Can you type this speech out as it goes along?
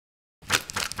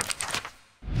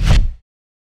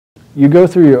You go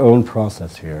through your own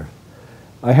process here.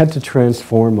 I had to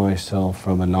transform myself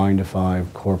from a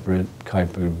 9-to-5 corporate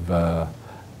type of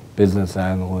business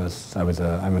analyst.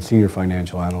 I'm a senior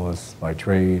financial analyst by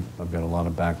trade. I've got a lot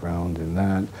of background in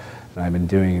that, and I've been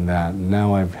doing that. And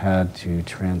now I've had to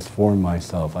transform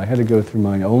myself. I had to go through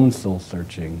my own soul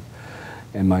searching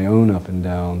and my own up and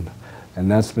down,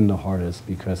 and that's been the hardest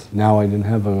because now I didn't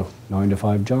have a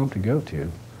 9-to-5 job to go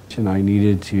to. And I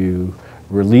needed to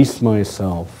release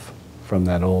myself from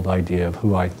that old idea of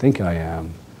who I think I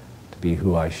am to be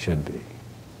who I should be.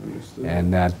 Understood.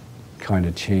 And that kind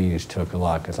of change took a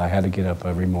lot because I had to get up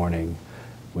every morning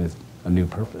with a new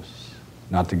purpose.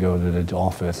 Not to go to the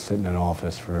office, sit in an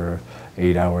office for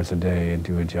 8 hours a day and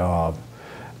do a job.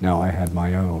 Now I had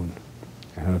my own.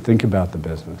 And how to think about the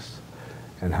business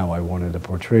and how I wanted to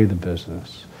portray the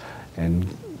business and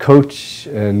coach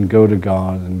and go to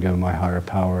God and go to my higher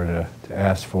power to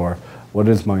ask for what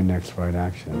is my next right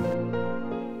action.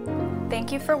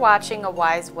 Thank you for watching A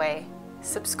Wise Way.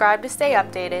 Subscribe to stay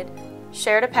updated,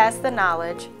 share to pass the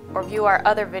knowledge, or view our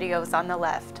other videos on the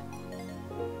left.